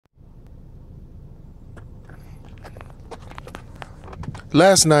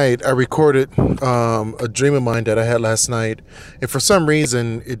Last night, I recorded a dream of mine that I had last night, and for some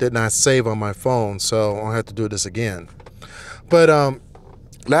reason, it did not save on my phone, so I'll have to do this again. But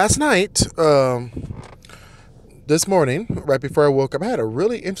last night, this morning, right before I woke up, I had a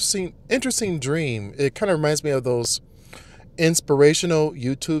really interesting dream. It kind of reminds me of those inspirational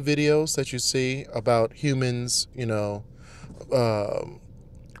YouTube videos that you see about humans, um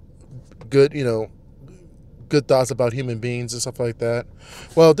good, good thoughts about human beings and stuff like that.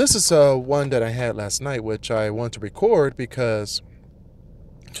 Well, this is one that I had last night, which I want to record because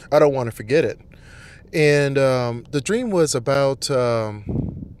I don't want to forget it. And the dream was about a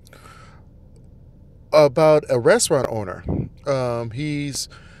restaurant owner. He's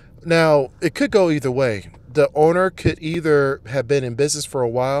now it could go either way. The owner could either have been in business for a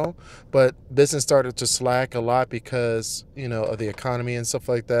while, but business started to slack a lot because of the economy and stuff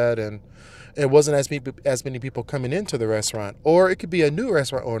like that, and it wasn't as many people coming into the restaurant. Or it could be a new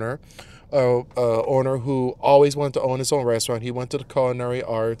restaurant owner, owner who always wanted to own his own restaurant. He went to the culinary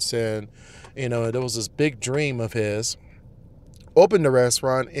arts, and there was this big dream of his. Opened the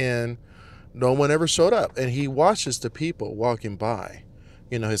restaurant, and no one ever showed up. And he watches the people walking by.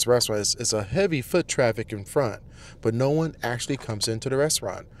 His restaurant is a heavy foot traffic in front, but no one actually comes into the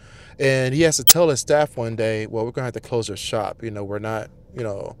restaurant. And he has to tell his staff one day, well, we're going to have to close our shop. We're not,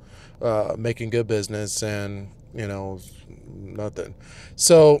 making good business, and, nothing.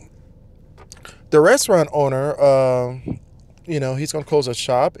 So the restaurant owner, he's going to close a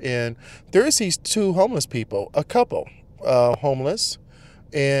shop, and there is these two homeless people, a couple, homeless,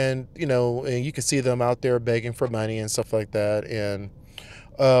 and, and you can see them out there begging for money and stuff like that. And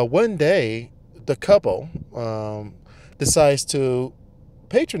one day, the couple decides to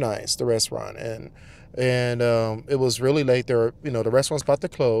patronize the restaurant, and it was really late. The restaurant's about to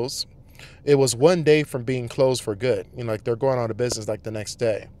close. It was one day from being closed for good. Like they're going out of business like the next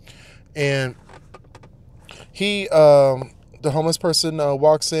day, and the homeless person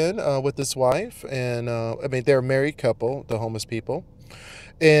walks in with his wife, and they're a married couple, the homeless people,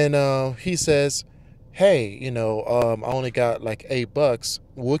 and he says, hey, I only got like $8.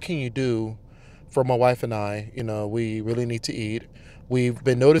 What can you do for my wife and I? We really need to eat. We've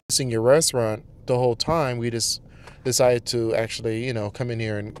been noticing your restaurant the whole time. We just decided to actually, come in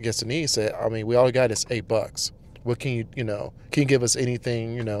here and get some eat. Said, we all got is $8. What can can you give us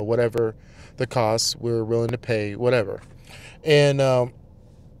anything, whatever the cost, we're willing to pay, whatever. And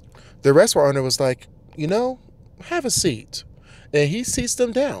the restaurant owner was like, have a seat. And he seats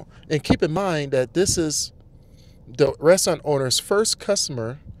them down. And keep in mind that this is the restaurant owner's first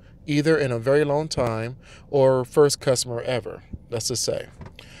customer, either in a very long time or first customer ever, let's just say.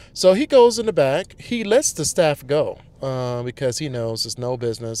 So he goes in the back. He lets the staff go because he knows it's no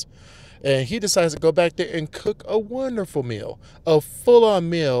business. And he decides to go back there and cook a wonderful meal, a full-on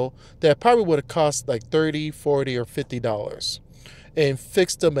meal that probably would have cost like $30, $40, or $50, and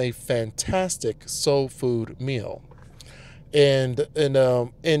fixed them a fantastic soul food meal. And then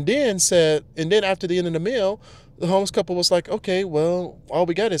after the end of the meal, the homeless couple was like, okay, well, all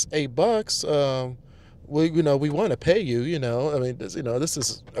we got is $8. We want to pay you. This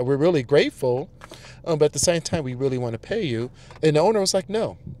is, we're really grateful, but at the same time, we really want to pay you. And the owner was like,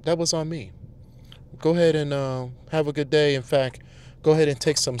 no, that was on me. Go ahead and have a good day. In fact, go ahead and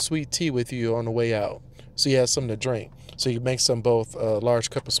take some sweet tea with you on the way out, so you have something to drink. So you make some both a large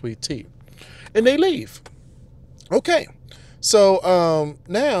cup of sweet tea, and they leave. Okay. So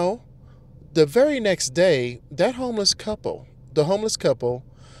now, the very next day, the homeless couple,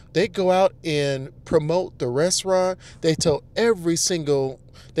 they go out and promote the restaurant. They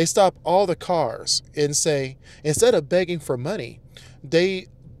stop all the cars and say, instead of begging for money, they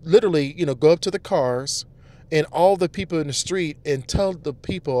literally, go up to the cars and all the people in the street and tell the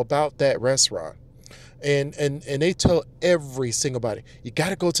people about that restaurant. And they tell every single body, you got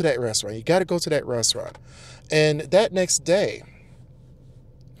to go to that restaurant. You got to go to that restaurant. And that next day,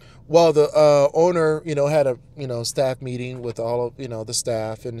 while the owner, had a, staff meeting with all of, the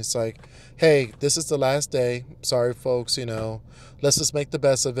staff, and it's like, hey, this is the last day. Sorry, folks, let's just make the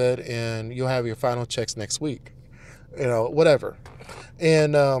best of it, and you'll have your final checks next week, whatever.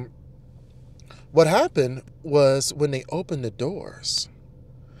 And what happened was when they opened the doors,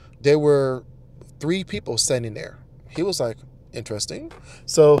 there were 3 people standing there. He was like, interesting.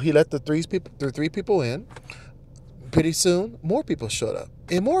 So he let the three people in. Pretty soon, more people showed up,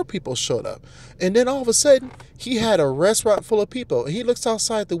 and more people showed up. And then all of a sudden, he had a restaurant full of people. And he looks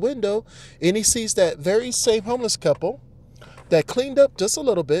outside the window, and he sees that very same homeless couple that cleaned up just a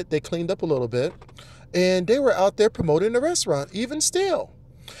little bit. They cleaned up a little bit, and they were out there promoting the restaurant, even still.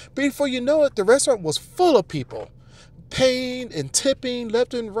 Before you know it, the restaurant was full of people. paying and tipping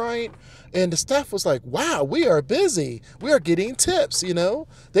left and right. And the staff was like, wow, we are busy. We are getting tips, you know.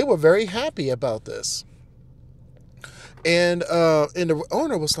 They were very happy about this. And the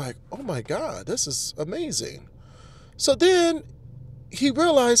owner was like, oh my God, this is amazing. So then he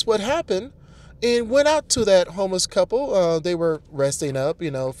realized what happened and went out to that homeless couple. They were resting up,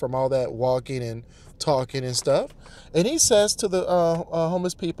 you know, from all that walking and talking and stuff. And he says to the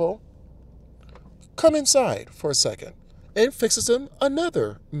homeless people, come inside for a second, and fixes them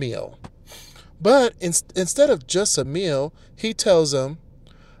another meal. But instead of just a meal, he tells them,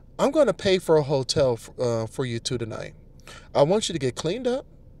 I'm going to pay for a hotel for you two tonight. I want you to get cleaned up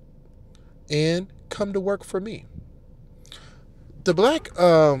and come to work for me. The black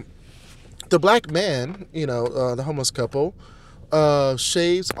man, you know, the homeless couple,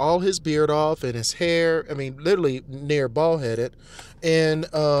 shaves all his beard off and his hair. I mean, literally near bald headed, and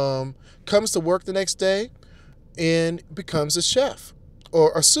comes to work the next day and becomes a chef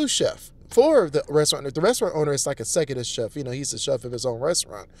or a sous chef for the restaurant. The restaurant owner is like executive chef. You know, he's the chef of his own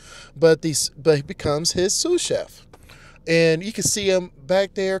restaurant, but he becomes his sous chef. And you can see him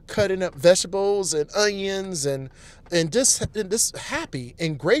back there cutting up vegetables and onions and just happy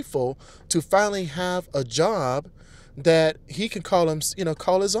and grateful to finally have a job that he can call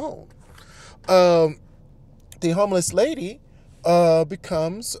his own. The homeless lady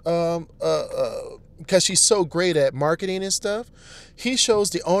becomes because she's so great at marketing and stuff. He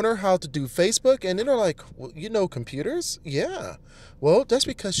shows the owner how to do Facebook, and then they're like, well, you know computers? Yeah. Well, that's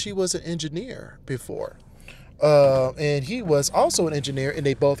because she was an engineer before. And he was also an engineer, and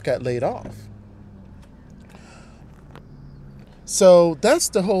they both got laid off. So that's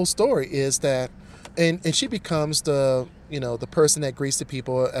the whole story, is that, and she becomes the person that greets the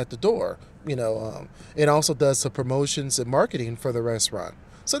people at the door, and also does the promotions and marketing for the restaurant.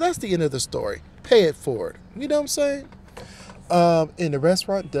 So that's the end of the story. Pay it forward. You know what I'm saying? And the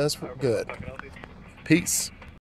restaurant does good. Peace.